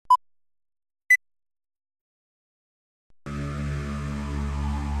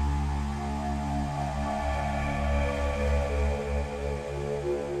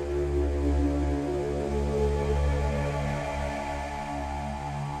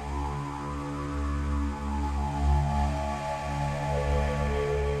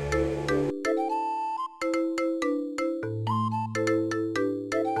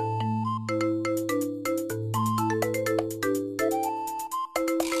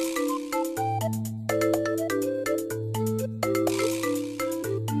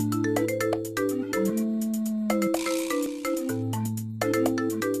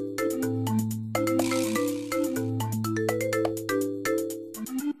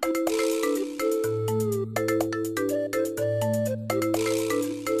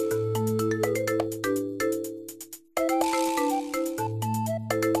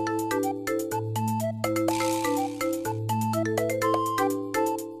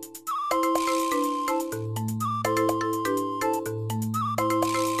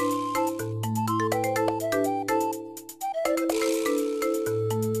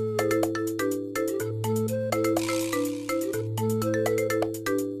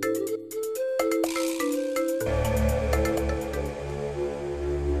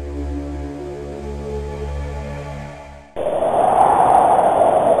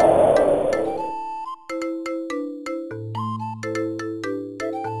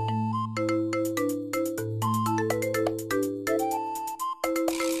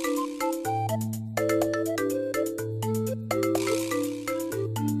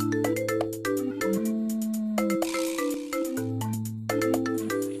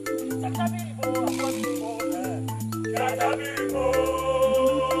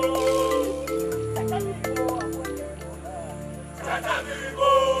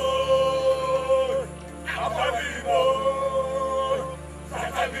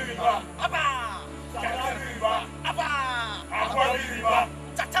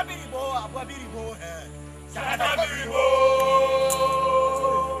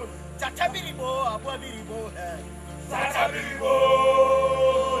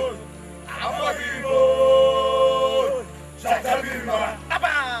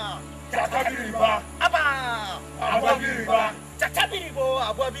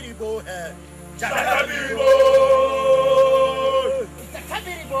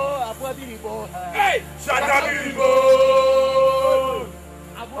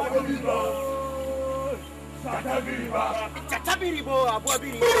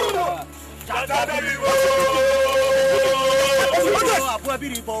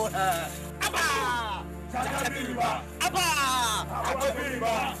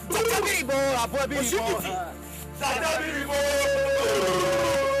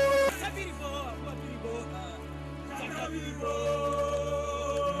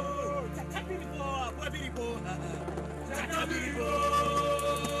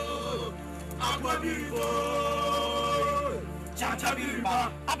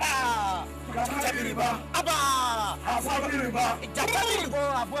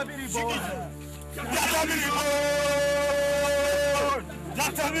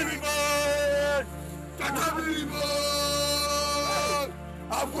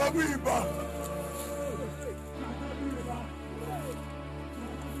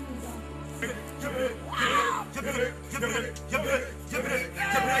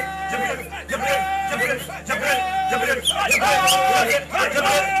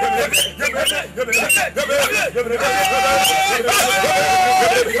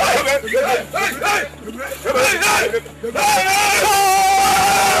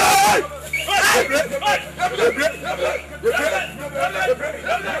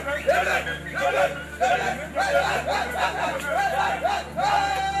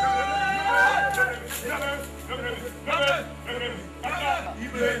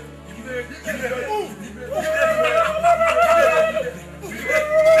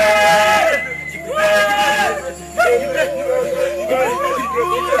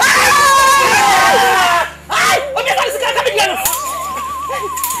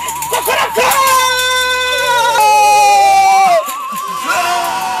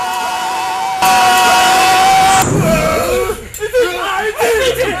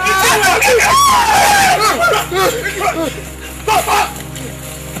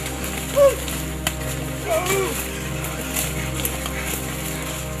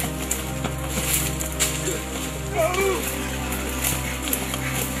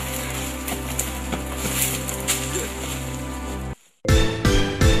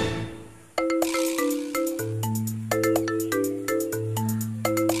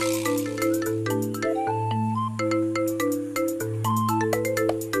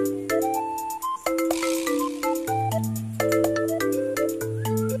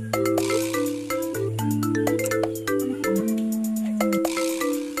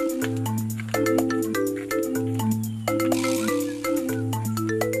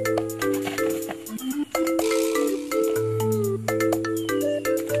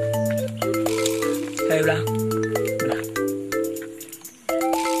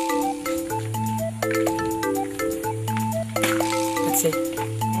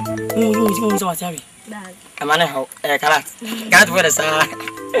Amane ho kalat gat wera sa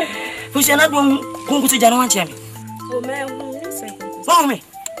fushana dum kungu suja no wanchami o me hu se o me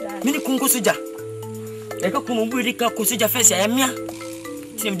mini kungu suja e ka kumu buri ka kusuja fese emia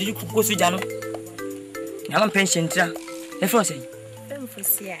tim di kungu suja no na pension tra e fo se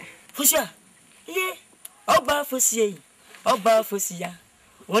fusia ye oba fusia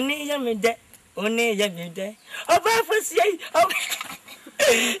oni ya mede oba fusia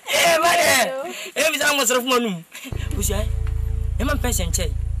mane mi sa mo soro fun onu busia e man pension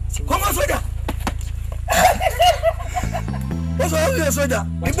che komo soja oso o soja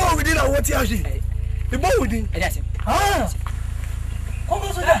ibo within na what ya shi ibo within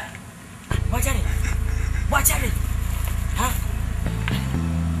komo soja wachare ha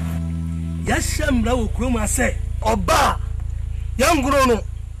ya shambra wo kroma se oba ya ngro no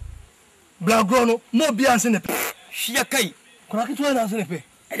bla gro no mo bia nse ne hia kai kwa kitu na nse ne pe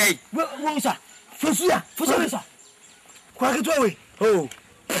Hey, what's that? Fosia. Kwa kitu we. Oh.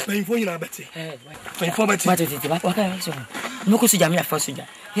 Painful you na beti. Painful beti. What can I say? No ko suja me afa suja.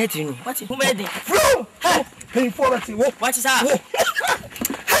 Here to you. What? Who made it? Bro. Hey. Painful beti. What is that?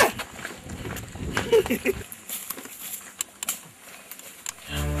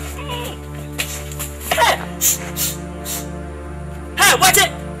 Hey, watch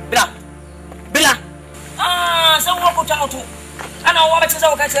it. Bila. Ah, so what go out to? Ana wa beti za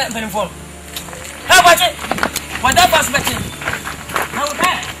wakati can't inform. How about it? What that was better? How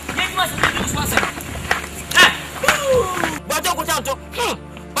bad? You must do this once. But don't go down to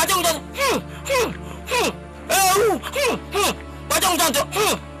but don't but don't down to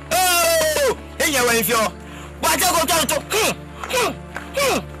in your way if you're but don't go down to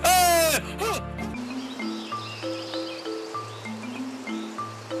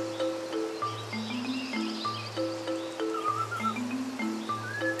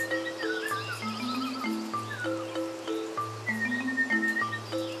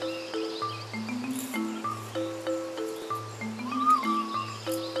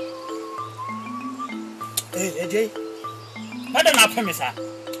Jay, I don't have promise. I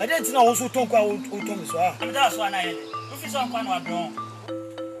didn't know who told me so. I'm just one I if it's on one or wrong.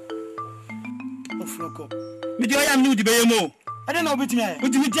 Oh, Floco. Me I am new the Bayamo. I don't know which me. What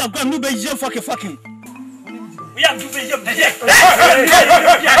do you think? I'm new by fucking. We have to be your put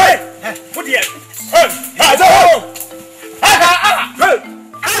here.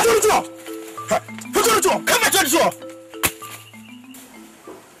 Come at your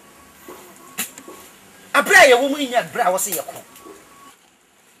I pray a woman in your brow was your call.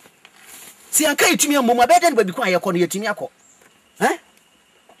 See, I can't to me a moment better than because I call you Tiniaco. Eh?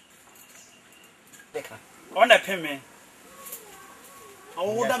 On that payment.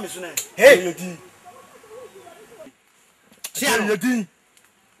 Oh, damn it. Hey, you did. Child.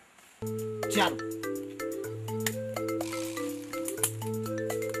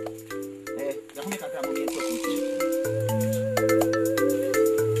 Eh, you make a trouble in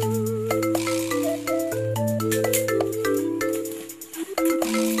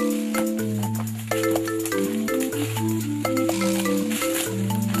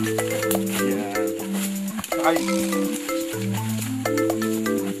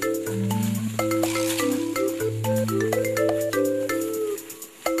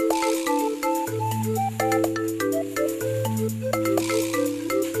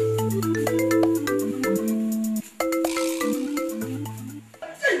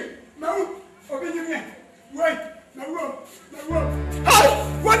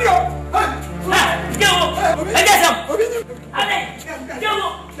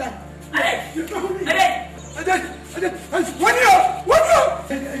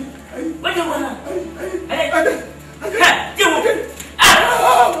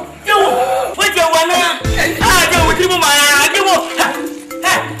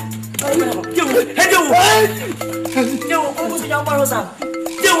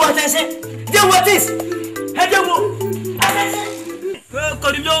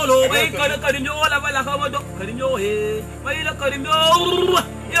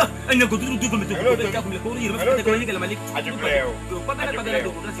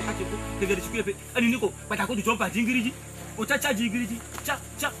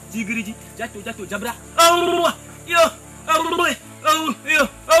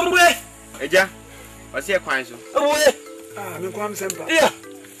Eja, what's your coin? Ah, me kwam sempa. Yeah.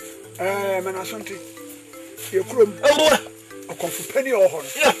 Man Asante. You krum. A confu penny or horn.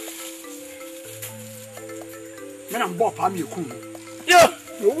 Yeah. Men am bop am you kum. Yeah.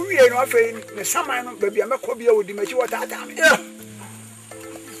 We ain't no afraid. The summer baby am ko bia odi machi water dam. Yeah.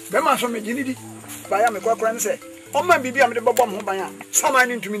 Be ma so me ginidi. Ba ya me kwakran say. O man bibia me de bobom ho ban a. Summer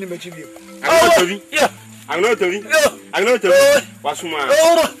ni ntumi ni machi bia. Yeah. I'm not telling you. I'm not telling you. What's my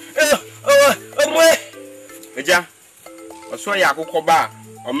Eja, so ya akụkọ ba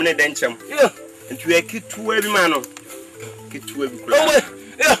omene denchem. Yeah. Ntu e kitu every man no. Kitu every kula.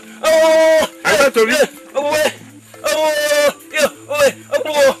 Yeah. I'm not telling you.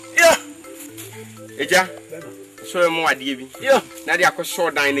 Yeah. Eja, so mo ade bi. Yeah. Na de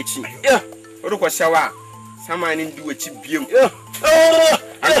akọsọ dan na chi. Yeah. Odo ko sewa. Sama ni ndi wachi biem. Yeah.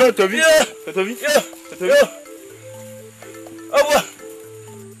 I'm not telling you. Yeah.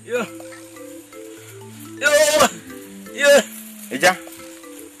 Yeah. Yeah. Yeah. Eja.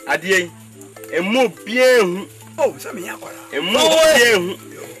 Adie. Emo bien. Oh, so me yakwara. Emo bien.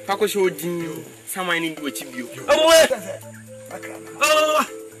 Pako so din. Sama ni ndi wachi bio. Yeah.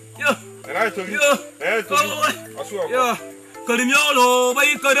 Ana to bi. Yeah. Karimyolo,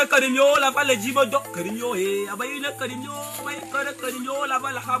 bay karimyo la bala jibodo. Karimyo he, abay na karimyo, bay karimyo la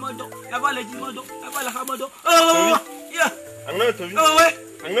bala hamado. La bala jibodo, la bala hamado. Oh, yeah. I'm not to bi.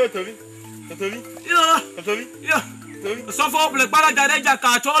 I'm not to bi. Yeah. Yeah. Sofo ble para jare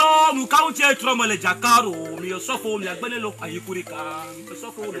jakatoro mu kaunti tromole jakaro mi sofo mi agbelelo ayikurika mi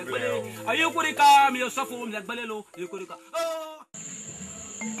sofo mi agbelelo ayikurika mi sofo mi agbelelo ayikurika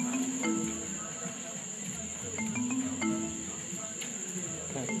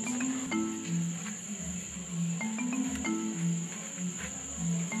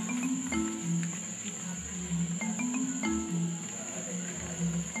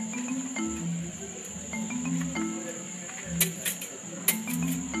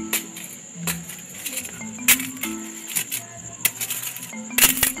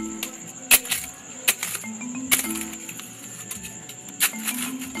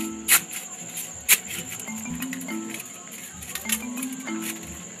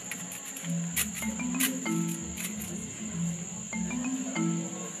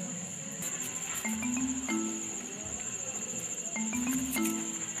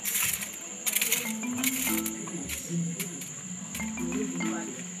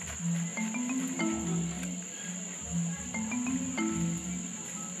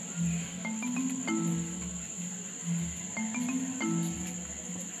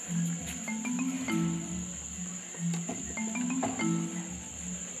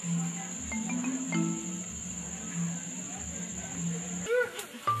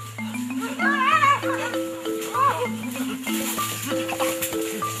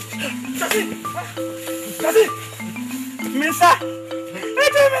Misa.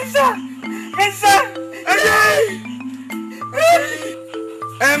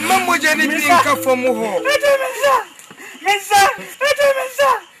 Mamma Jenny Pinka from Moho. Misa.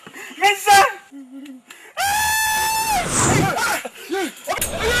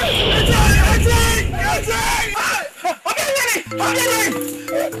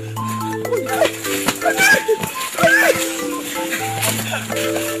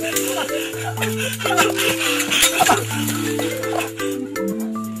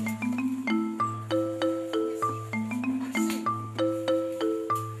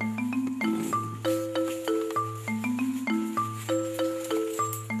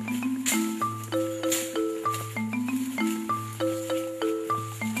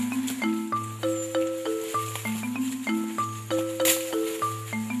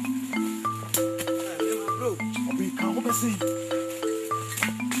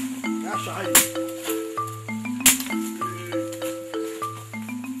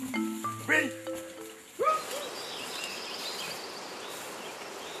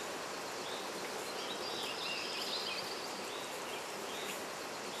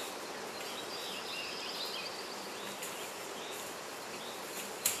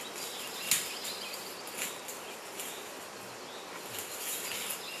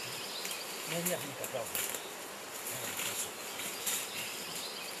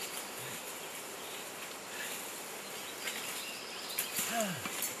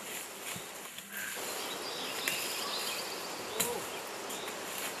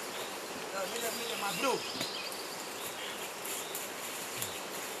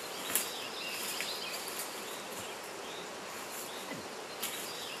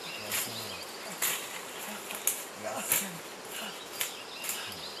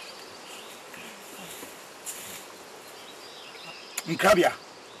 Nkabia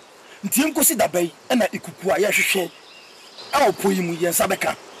ntie nkosi dabai na ikuku a ye hwehwe a opoyi mu yensa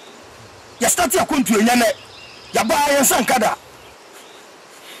beka ya start akontu enya ne ya ba yensa nkada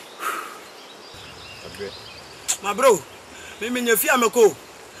my bro me nya fi ameko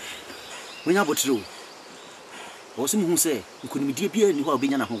wonya botiro wo se mu hu se nkonimdie bia ni ho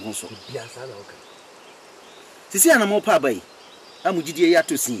obenya na honhon so bia sa na oka sisi ana mo pa bai amugidie ya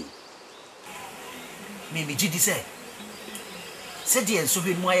tosi me gidi se Sedi en so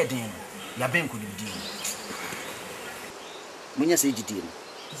be mu ayeden ya ben ko nimdi munya se gidie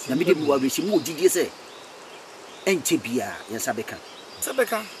na me de mu wa be shi mu gidie se enche bia ya sabeka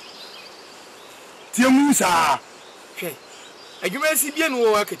tie mu sa hwe adwuma si bia no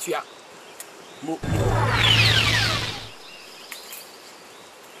wo akatua mo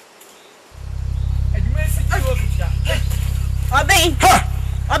adwuma si bia wo akatua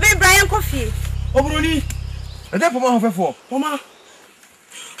Obi Brian Coffee Obroni. Ede poma ho fefo. Poma.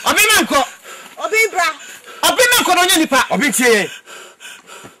 Obi Manko no nya nipa. Obi tie.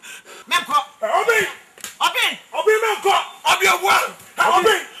 Manko. Obi Manko. Obi obwa.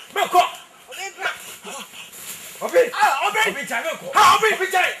 Obi Manko. Obi chai Manko. Obi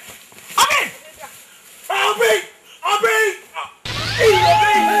chai.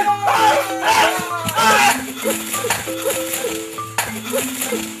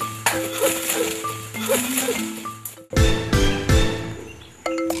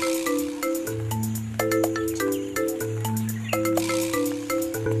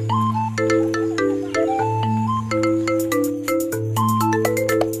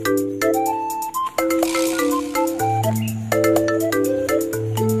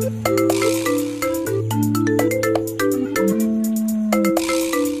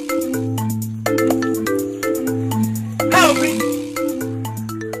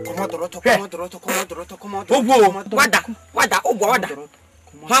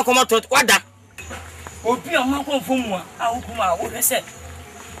 Wada. Obi o man kon fumu a hukuma wo hwese.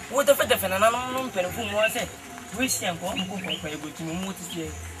 Wo to fete fena na no mpere fumu wo se. We hia ko mko kwa egotimi mu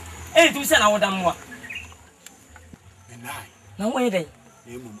tise. Tu se na wo dam wa. Na wo yedai.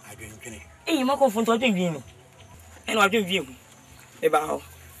 Emum adwenkene. Mako funto adwenwi ni. No adwenwi hu. E ba ho.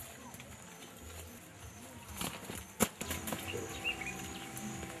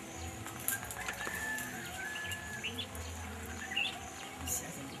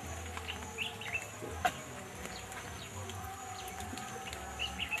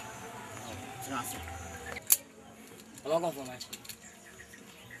 I'm for much.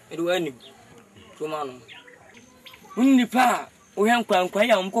 It will end. Tomano. When pa, we have quite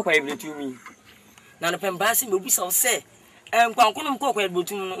young cook able to me. None of them passing will be so say, and Quantum cook able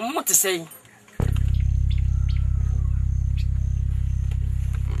to what to say.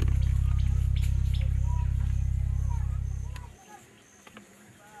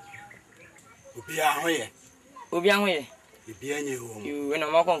 Obi ahwe. Bianye home. You and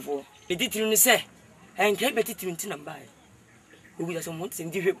I'm going for. The detail say, and keep it to buy. Who doesn't want to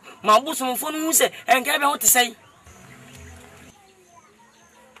give him my bosom phone who say, and can't what to say.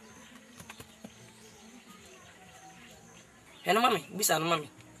 And mammy, beside mammy.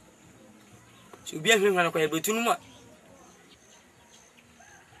 She'll be a him and acquire between what?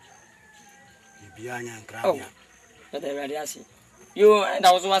 Bianye and Oh, that I already asked you. And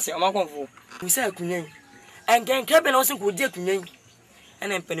I was once a mark for. We say, Kunin. And can cabin also could dear Kunin.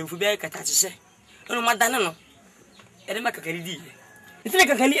 And I'm penning for bear cat to say. Oh, Madonna. And make a caridi. It's like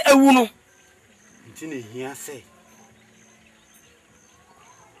a cali a woman. It's in here say.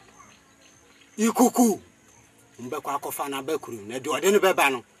 Ikuku. Mbekwa fana bekuru na de ode no beba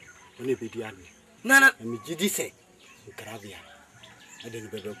no one bedi anu Nana mi gidi se nkravia ade no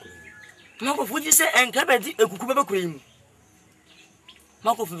beba kuru mako fuji se enkabedi ekuku beba kuru mu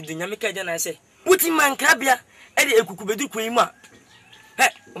mako fu de nyame ka je na se wuti man krabia ede ekuku bedi kuru mu a he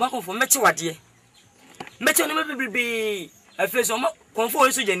mako fu meche wade meche no mebebe afeso mo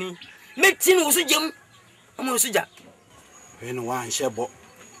konfo so jani meti no so jam amo so ja we no wa nhye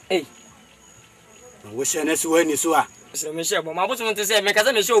eh we share na so ani so a mesre me share bo ma boso monte se me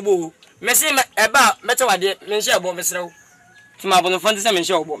kaza me share obo me se eba meche wade me share bo mesre wo ti ma bono fonte se me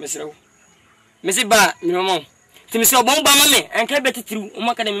share obo mesre wo me se ba mi mo ti me se obo ba ma me enka betitiru o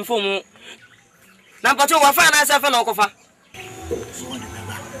maka de me fo mu na pacho wa fa na se fa na okofa so wode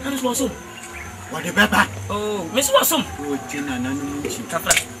beba ana so so wode beba oh me so so o tina na nu chi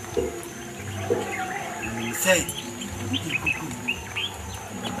kafra mi say Ikuku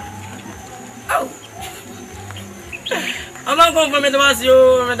au ama ko me dawasi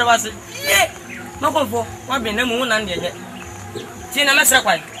yo me dawasi ye mako fo wa be na mu na ndie ye ti na mesra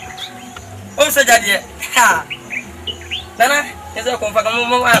kwai o se jade ha dana ese ko fa ka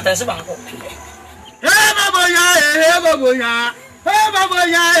mo ata se banko babonya he babonya he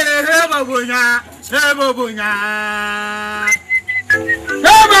babonya he babonya he babonya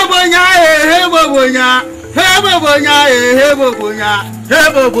he babonya he babonya he babonya he babonya he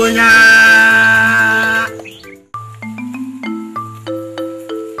babonya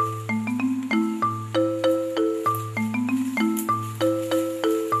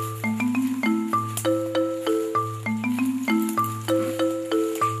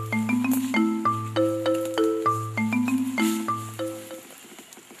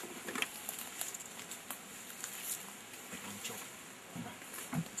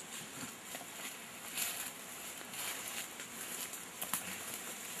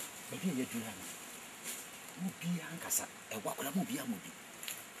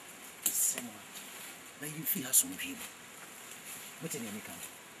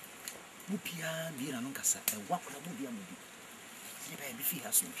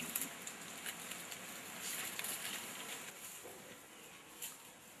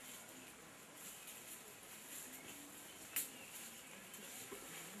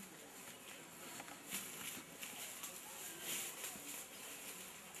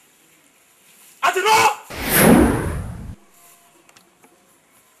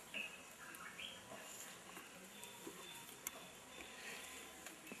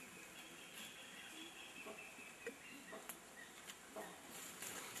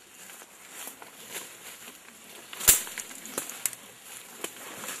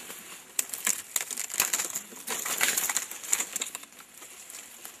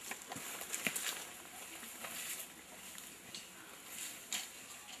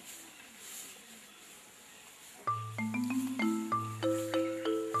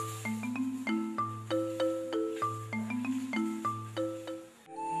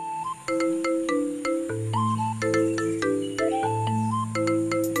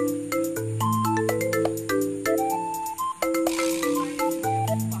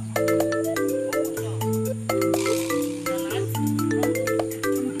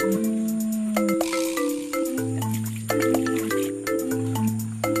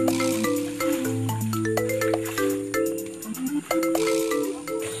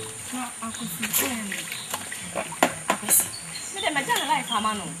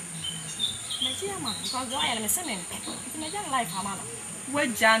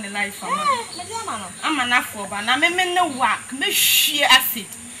Johnny life I'm an afro, but I'm a no work, me sheer acid.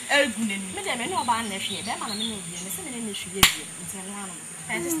 Elgunin, Madame, no ban the sheer, that man, and listen in the sheer.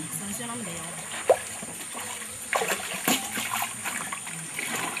 I just send you on there.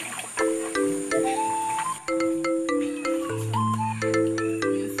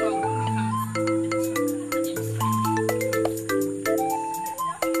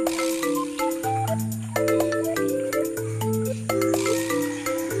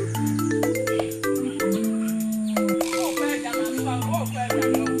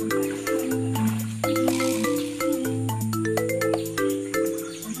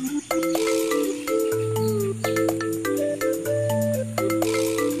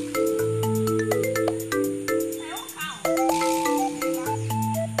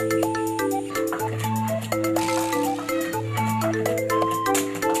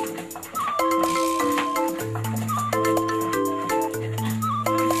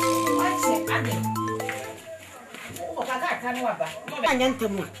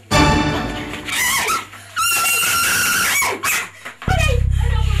 anyantemu.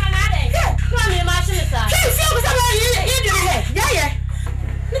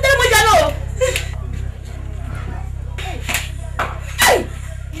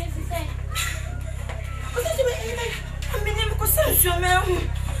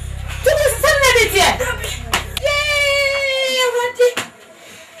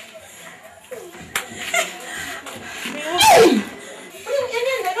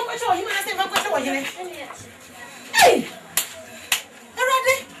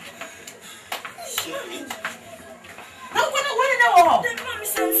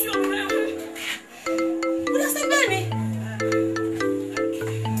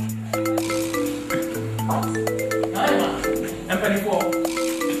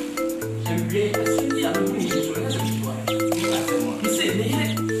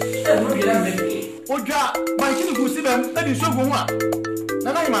 Oja, banchi ni gusi bem, e di so gun wa.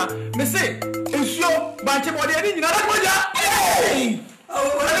 Na na ma, me say, ensuo banchi mo de ni nyina na moja. Eh! O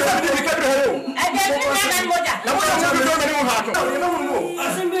na ka bi de ka bi ho. E de ni na moja. La mo ta bi do na ni mo ha to. E na mo mo.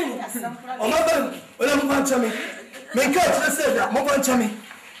 Asembe ni. O ma ba, o la mo ban chami. Me ka tire se da, mo ban chami.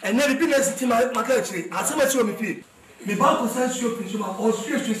 E na bi na siti ma ka tire. Asema ti o mi pi. Me ba ko san suo pi so ma o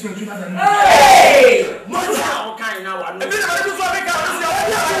suo na da ni. Eh! Moja o kan na wa no. E bi na bi so be ka o se o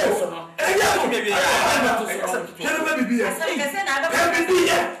ya so no.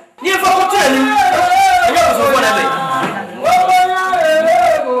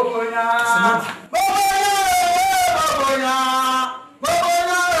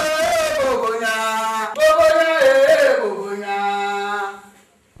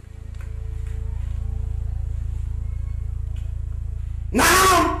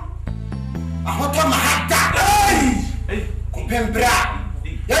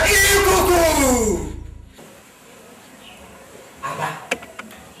 Ikuku! Aba.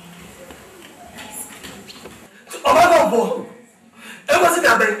 Obago. E was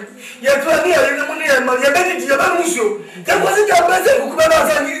that day. You told me you money and money. You better you better show. That was it. I better Kuku na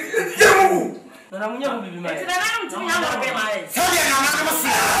say you. Na munya mu bibi mai. Ti na na mtu nya na be mai. Sabi na na ma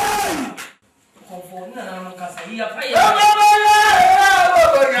si. Konfo na na ma kasa. Ya fa ya.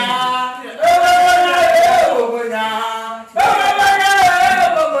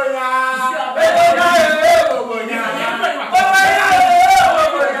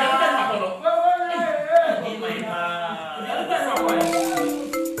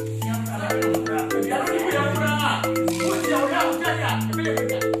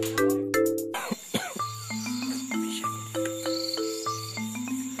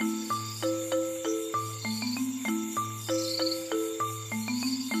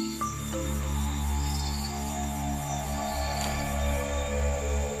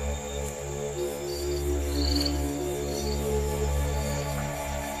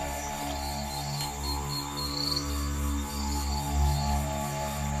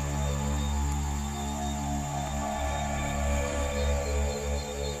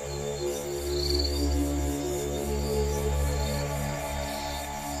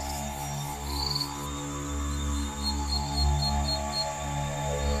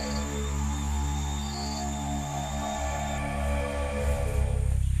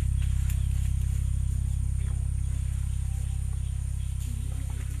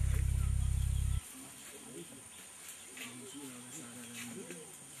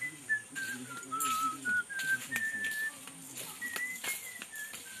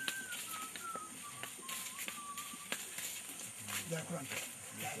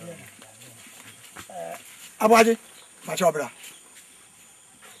 Abaji, machobra.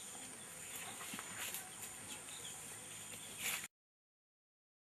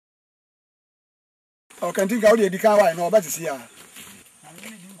 O kan tinga o de dika wa no ba tisi ya.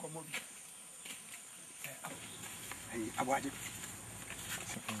 Abaji.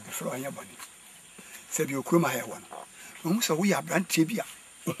 Fro anya bani. Se bi okuru ma he won. No mu so wo ya brantie bia.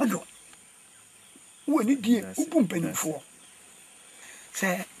 Odo. Wo ni die upu mpanimfo.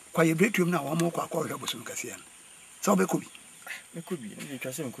 Se kwa ye bretum na wa mo kwa hwe bosun kase ya. Se obekobi. Mekobi, ni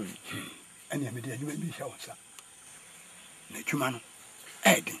twase mekobi. Ani amede anyi bi hwa wonsa. Na twuma no.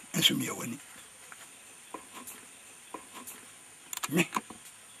 Edi, enso mi awani. Me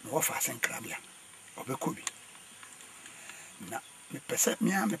no fa senkrabia. Obekobi. Na me pese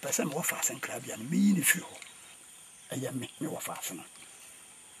me fa senkrabia ni mi ni fi ho. Aya me wo fa sen.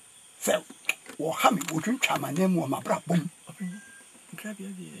 Se wo ha me wo twintwa manemu o mabra bom. Nkrabia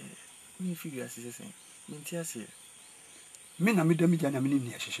bi mi figure asese minti ase. Me na me dami jana me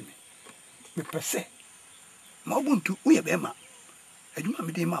ni ahihye me. Me pese ma obuntu wo ye be ma. Adwuma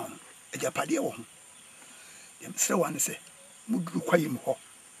me de ma ho. Ajapade wo ho. Dem sere wan se mudu kwayim ho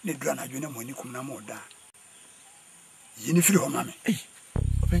ne dura na dwene mo ni kum na mo da yini firi ho mame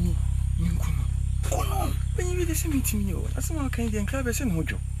obanyi ninkuno kono banyi bi de se mitimi o asema kan de nka be se no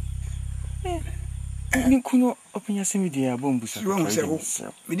dwo ninkuno opanya se mi de abombu sa wo se wo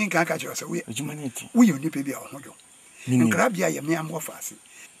mi ni nka ka che se wo adwuma ne ti wo yoni pe bia ho dwo nkra bia ye me am ofase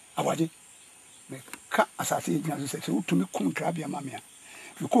awade me ka asase gina so se utumi kum nkra bia mame a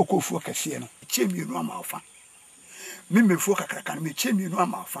me kokofu akase no chemienu ama ofa me mefu kakraka no me chemienu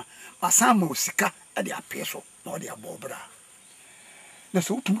ama ofa masama osika e de apeso na o de abobra na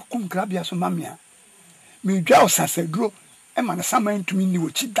so utumi kum nkra bia so mame a me dwa osase duro e ma na sama ntumi ni wo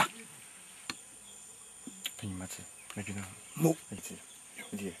chida Mate, medina mo eti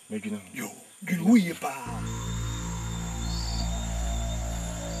die medina yo duye pa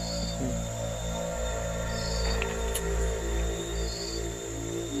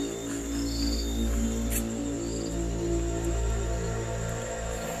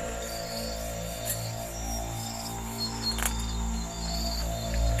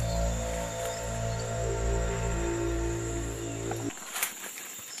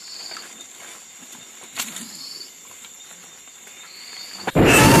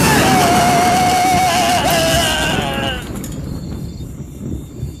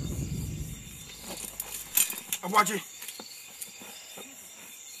Awaji.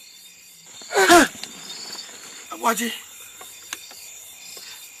 Awaji.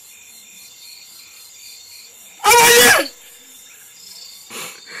 Awaji.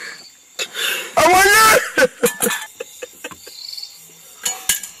 Awaji.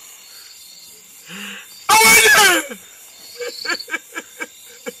 Awaji.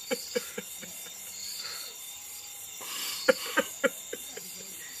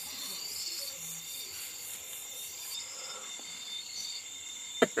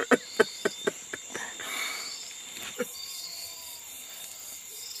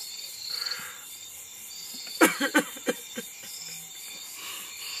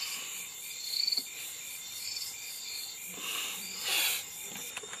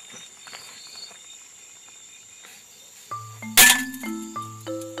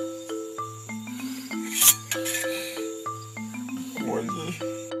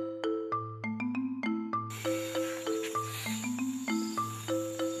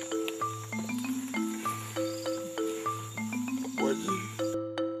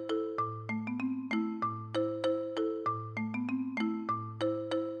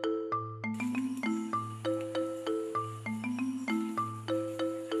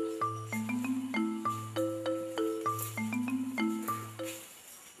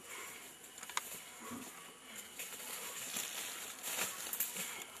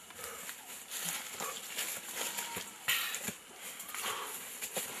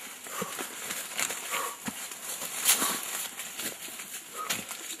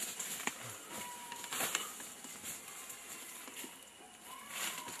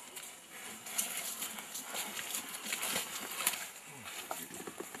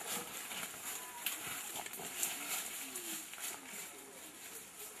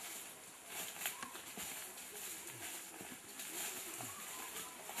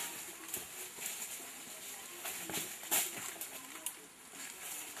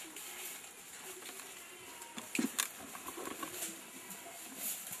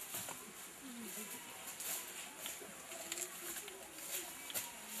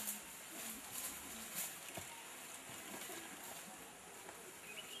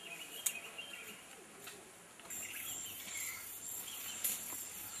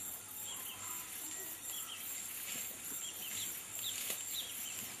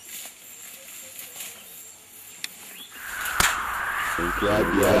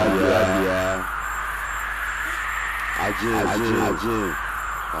 Bia. Ajin.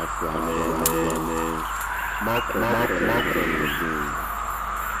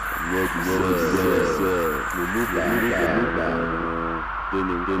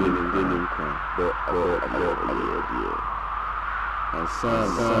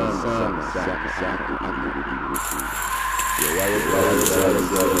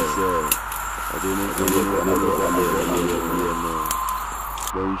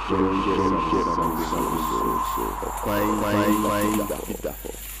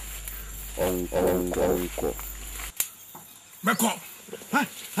 Meko.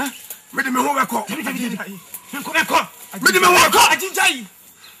 Me de me ho meko. Meko. Me de me ho meko. Ajinjai.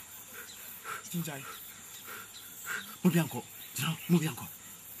 Mubianko. Mubianko.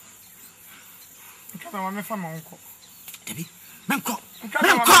 Nkana wa me fa ma onko. Debi. Meko.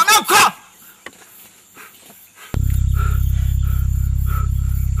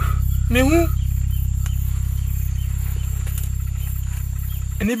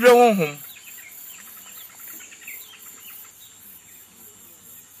 anibre honhom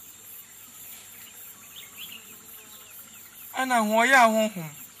ana hoya honhom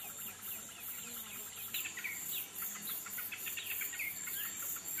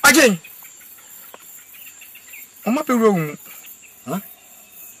Akin Oma pe wu ha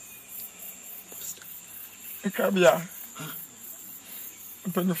Ikabia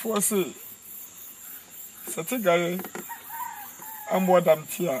Penifo se Satigare ambo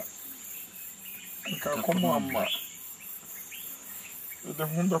damtia nka komo amma de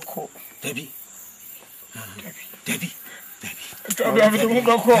humba ko Debi Ikabia de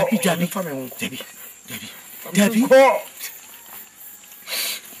humba ko Debi ko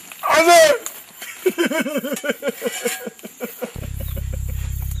Aze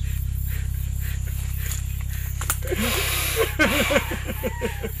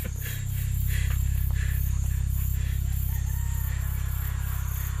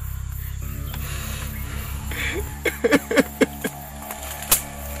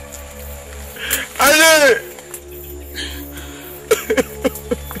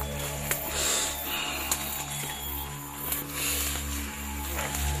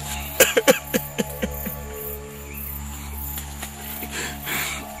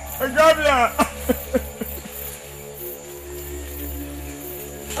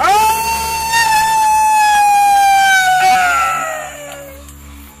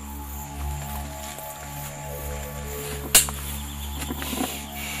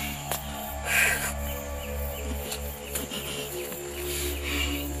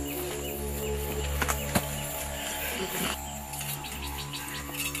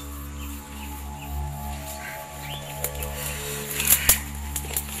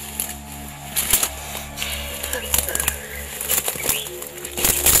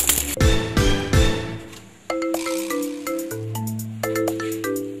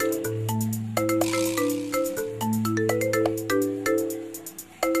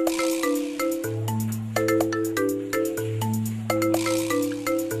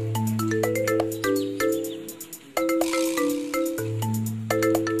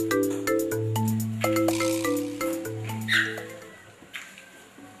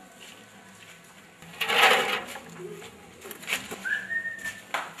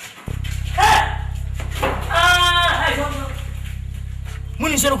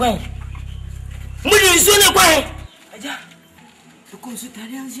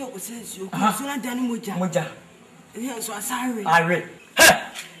Moja. Yes, so sorry. Are.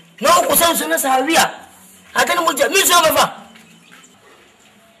 No, ko san so sorry a. Akan moja, mi so baba.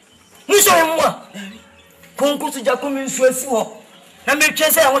 Mi so mo. Konkursu ja ko mi so asi ho. Na me twa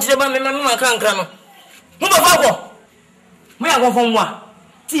say a wo kire ba me ma krankra no. Mo baba ko. Mo ya go fo mo a.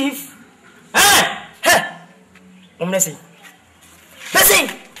 Thief. Mo mnesi. Listen.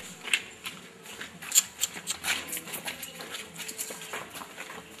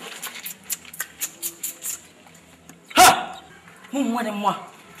 Mwa de mwa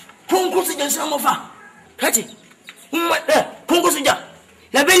konkursu ja sama fa kati mwa konkursu ja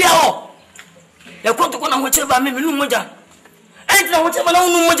la belia ho la kontu kona hoche ba me nu moja ai tla hoche ba na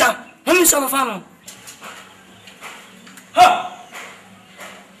nu moja hami sama fa no ha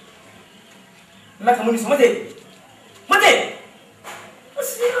maka muni mate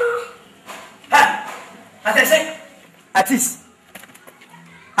ha attention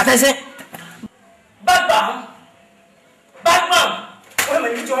Batman.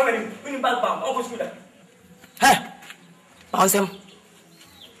 We need Batman. Uncle Scooter. Hey, bounce him.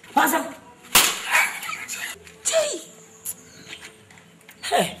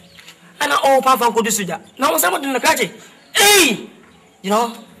 Hey, and all powerful good soldier. Now someone in the country. Hey, you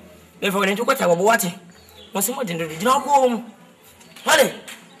know, if I didn't what I was watching, was someone in the home. Honey,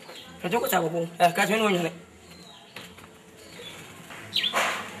 I don't what I will catch me on it.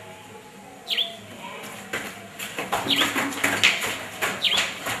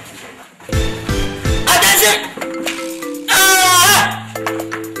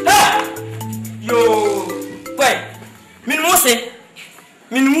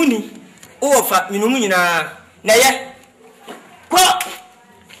 Minumuni ofa minumuni na ye kwa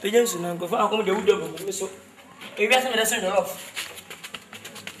pejensu na go fa akomo de wudo bo so e wi asa me da so jollof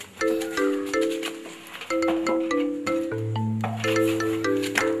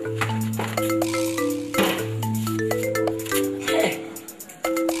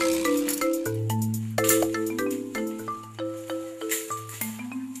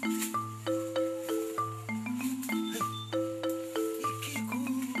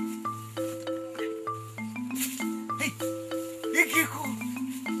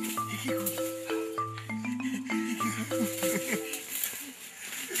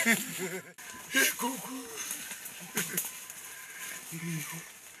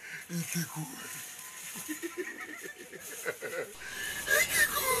Ikuku.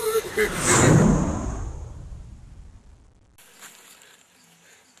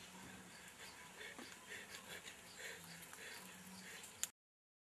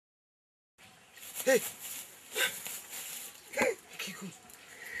 Hey.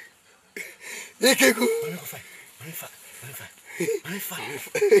 Ikuku.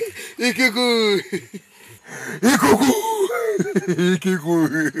 Ikuku. Ikuku. Ikuku.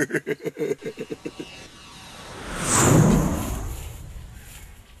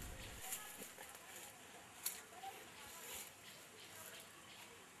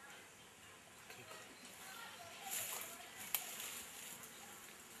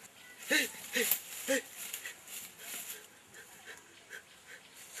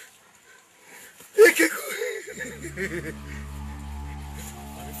 Ikuku.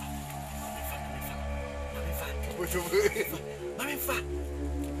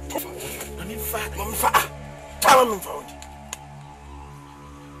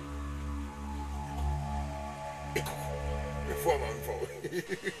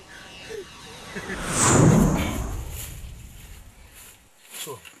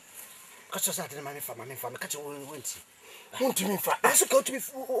 So, catch us out in my family, catch a woman. Won't you mean fat? I should go to be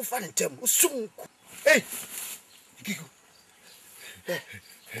fun and tell me soon. Hey, Ikuku.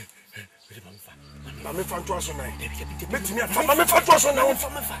 Mammy found to us on night. Let me have Mammy found to us on night.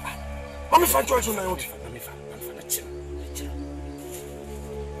 Mammy found to us on night.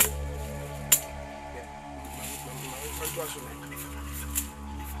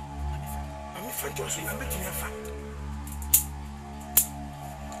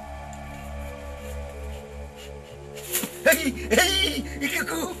 Hey,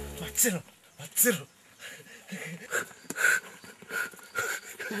 Ikuku. What's it?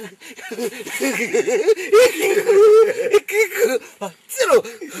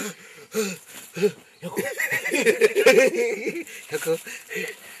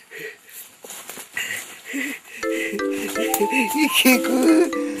 Ikuku.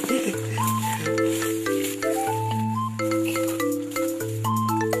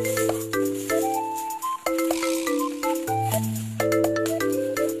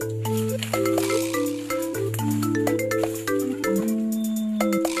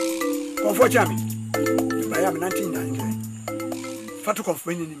 Jami, I am 1999. Fatu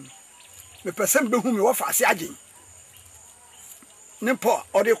confirming me. Me person be whom you offer Siagin. Nimpo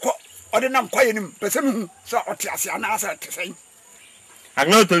or the nam quiet him, person who saw Otiasi and answer to say. I'm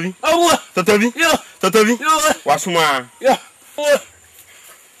not Toby. Oh, Toby. Yeah, Toby. Wasuma. Yeah.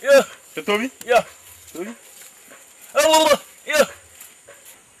 Yeah. Toby. Yeah. Toby. Oh, yeah.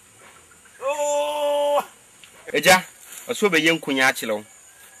 Oh. Eja, I saw the young Kunyachilo.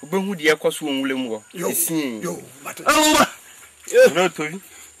 Who dear cost one will more. You see, you, oh, no, Toby.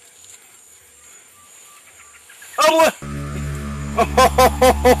 Oh,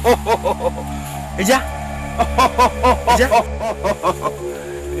 Eja,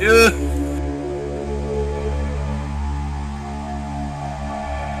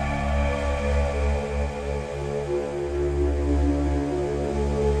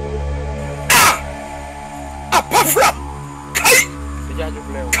 apart from Kai,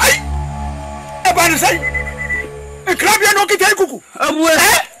 say, a crab, you don't get Ikuku.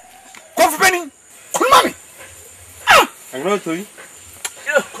 Coffee penny, Kumami. I'm not to you.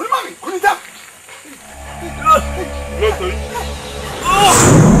 Kumami, Kunita. Not to you.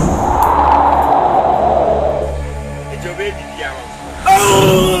 It's your baby,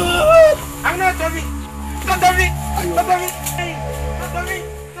 I'm not to me. Not to me. Not to me. Not to me.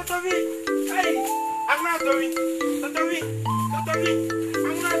 Not to me. Hey, I'm not to me. Not to me. Not to me.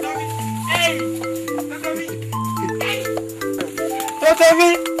 I'm not to me. Hey, Totobi,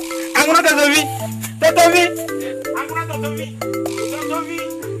 I'm not Totobi. Totobi, I'm not Totobi. Totobi,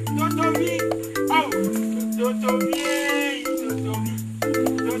 Totobi, oh, Totobi, Totobi,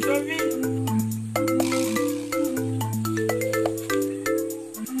 Totobi.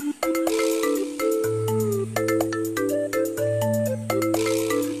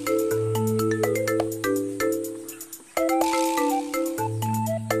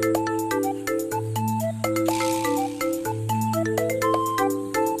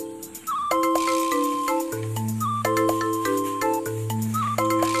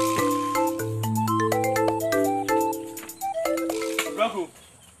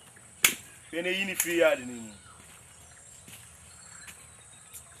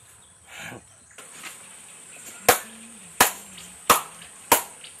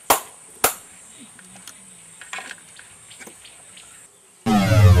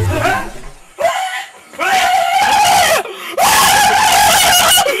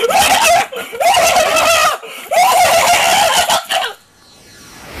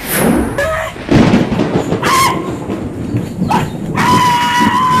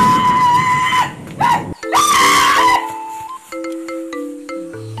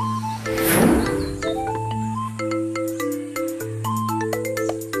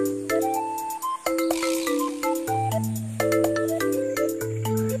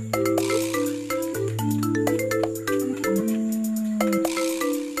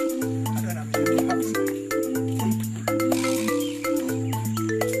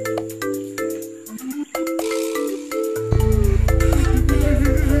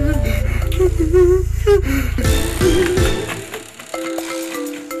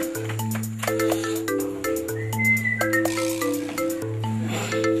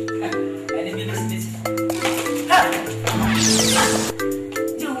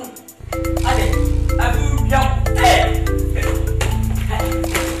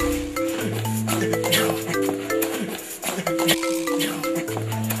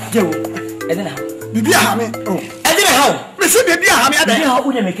 Bibi ahame. Oh. Ade na how? Me say bibi ahame ada. Bibi how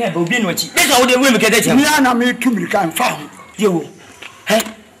wo de me ka ba obi no chi. Dey how de wo me ka dey chi. Me ana me tumiri kan fa ho. Ye wo. He.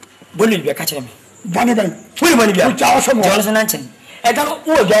 Bonu bi ka kire me. Banu ben. Wo bonu bi. Jawo so mo. Jawo so na nchen. E ga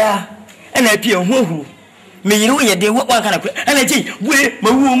wo ga ya. E na pie hu. Me yiri wo ye de wo kan na kure. E na chi we ma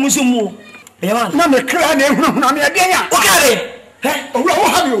wu mu so mu. E ma na me kra na ehunu na me de ya. O ka re. He. Owura wo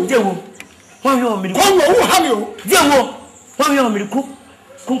ha me o. Dey wo. Wo yo me. Ko wo ha me o. Dey wo. Wo yo me ku.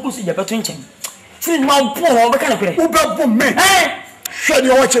 Kunkusi ya beto nchen. Si ma bo ho be kan kure. Wo be bo me. Hwe de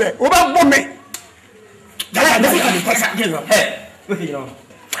wo kire. Wo be bo me. Ya na fi pasa. He. We ki no.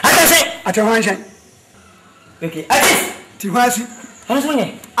 Ate wanshen. Okay. Ate. Ti wasi. Ano so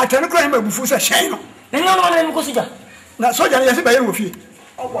nye? Ate no kra ma bufu se hyen no. Na nyo no na ko soja. Na soja na yesi ba ye wo fie.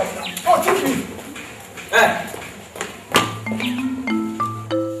 Oh, ti fi.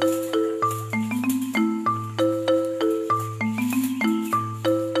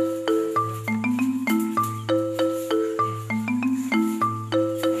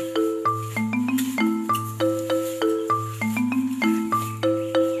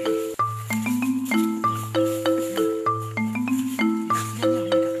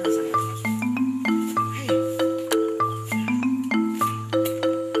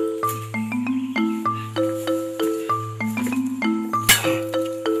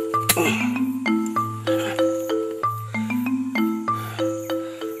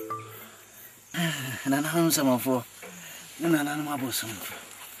 Samafo na na ma bosom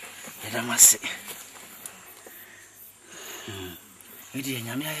ya mase edi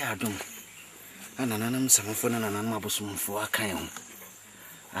nyame ya adom na na nam samafo na na ma bosom fo akan ho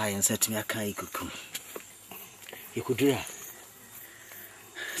ayi nsatimi akan ikuku ikudura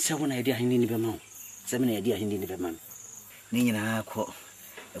sabu na edi ahindi ni bema sabu na edi ahindi ni bema ni nyina akọ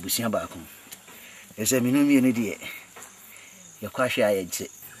abusia baako ese minu mi ne die ya kwahwe ayenche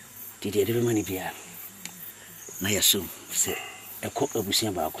didi edi bema ni bia na yaso se ekọ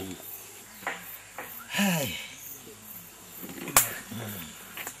abusia baako hai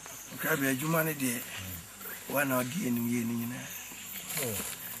kabe ajuma ne de wana odi enu ye ni nyina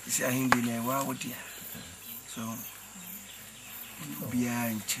isi ahindi ne wa wodia so bia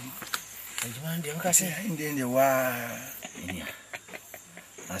nchi ajuma ndi nkase ahindi ndi wa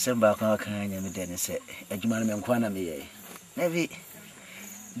asemba kwa kan nya me de ne se ajuma ne menkwa na me ye nevi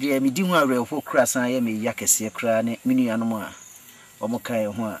de mi di hu awrefo krasan ye me yakese kra ne minuanom a omo kan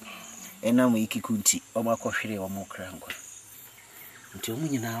ho a enam Ikuku nti omo akọhwere omo kra nkwa nti omo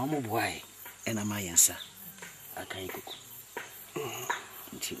nyina omo boae enam ayensa Akan Ikuku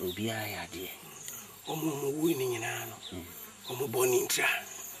nti obi a ya de omo wu ni nyina no omo boni ntra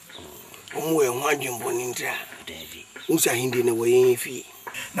omo e ho adwen boni ntra David usa hindi ne wo yin fi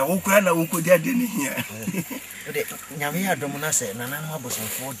na wo kra na wo ko dia de ne hia de nyame ya dom na se na na ma bosom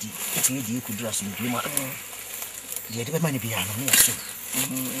 40 eti di Ikudura so bi ma de de be mani bia no ne so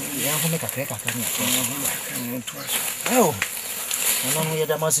ya ho me kakre kakra ne to aso oh na no ye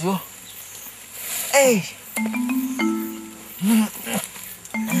da masio eh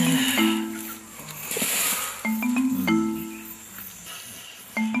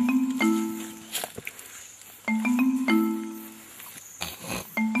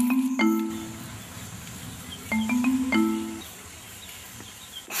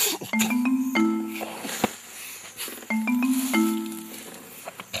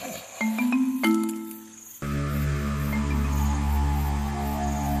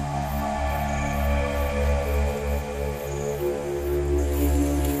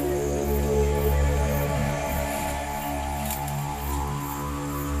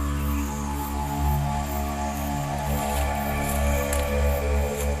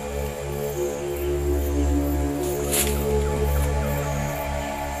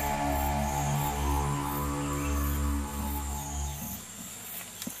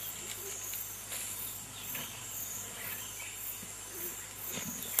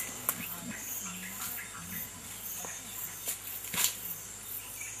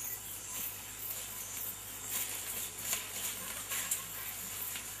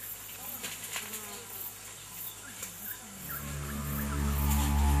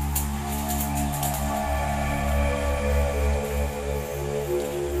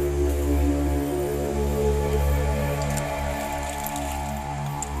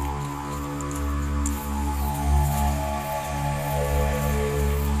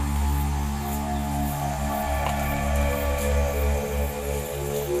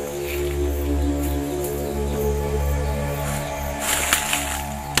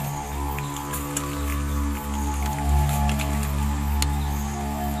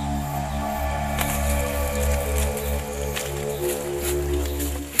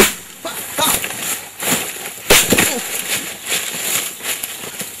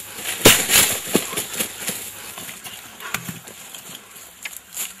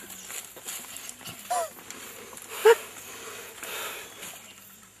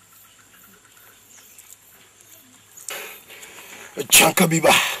Chanka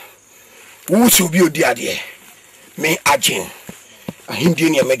biba. Who should be dear dear? Me Ajin. A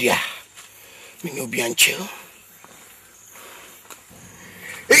Hindian media. Me no be unchill.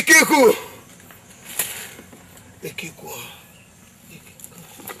 Ikuku. Ikuku.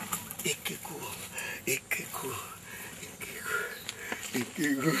 Ikuku. Ikuku.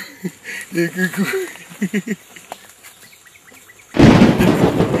 Ikuku. Ikuku.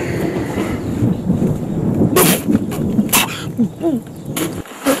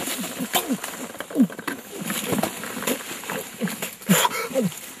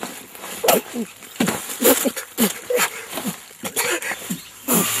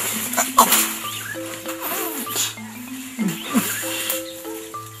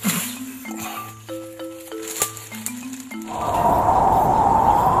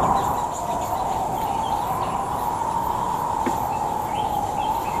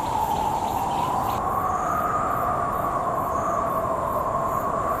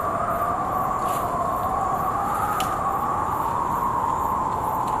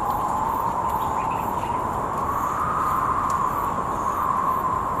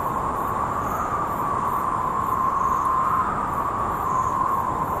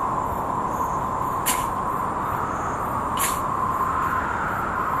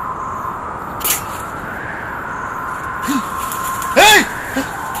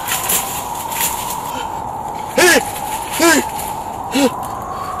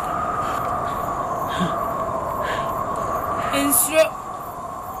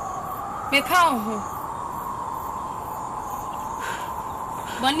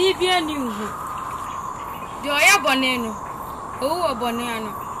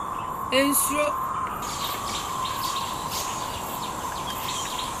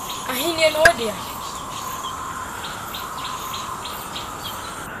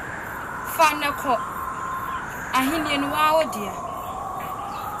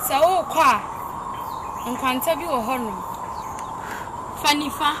 Bi wo hono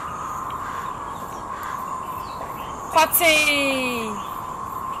fanifa kote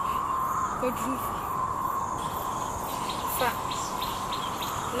kodru fa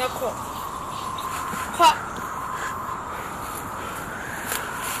nako ko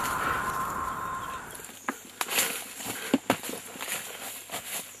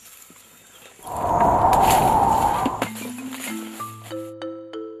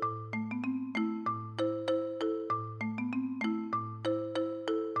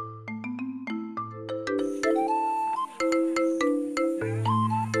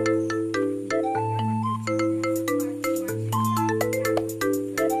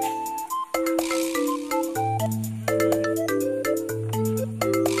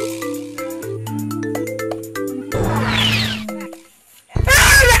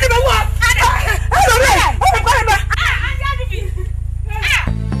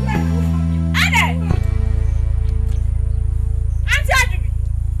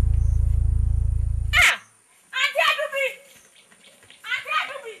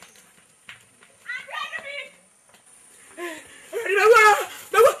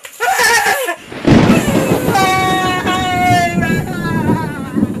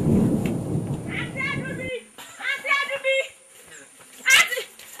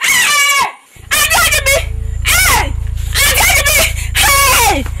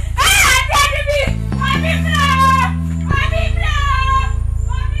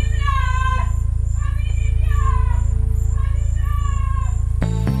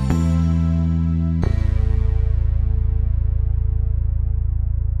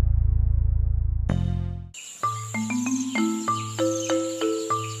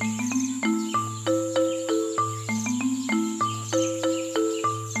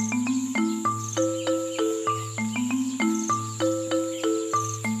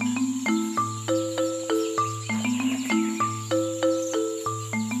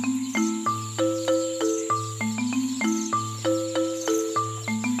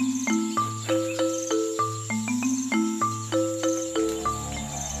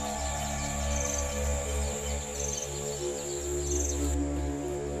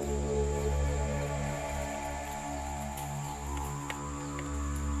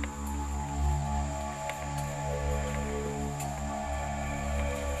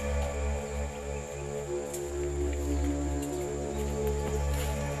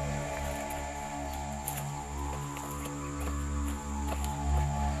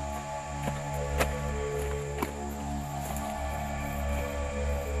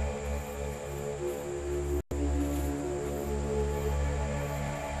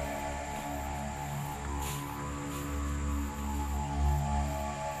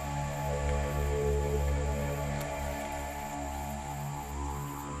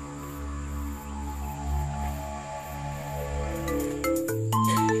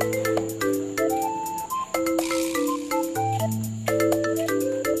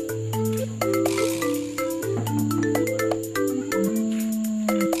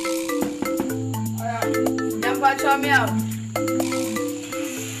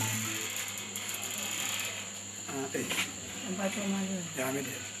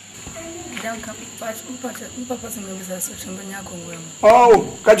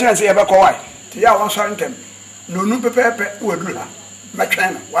Oh, catching say about Kawai. Tia one sontem. No, no, pepe, would do that. My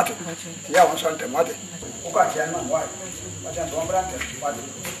trainer, what? Tia one sontem, what? What?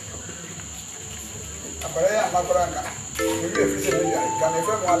 Akoya makoranga. Niwe fisi ndio. Kama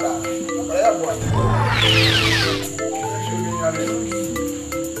ife mwala. Akoya bwana.